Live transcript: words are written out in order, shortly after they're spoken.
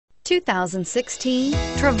2016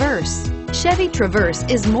 Traverse. Chevy Traverse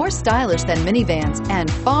is more stylish than minivans and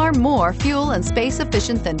far more fuel and space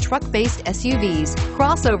efficient than truck-based SUVs.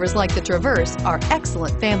 Crossovers like the Traverse are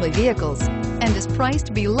excellent family vehicles and is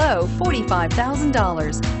priced below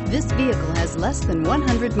 $45,000. This vehicle has less than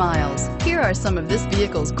 100 miles. Here are some of this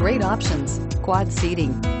vehicle's great options: quad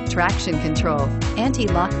seating, traction control,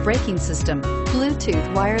 anti-lock braking system,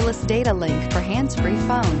 Bluetooth wireless data link for hands-free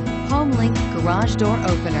phone, home link garage door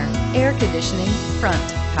opener, air conditioning,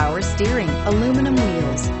 front, power steering, aluminum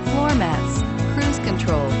wheels, floor mats, cruise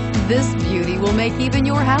control. This beauty will make even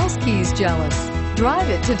your house keys jealous. Drive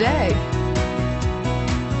it today.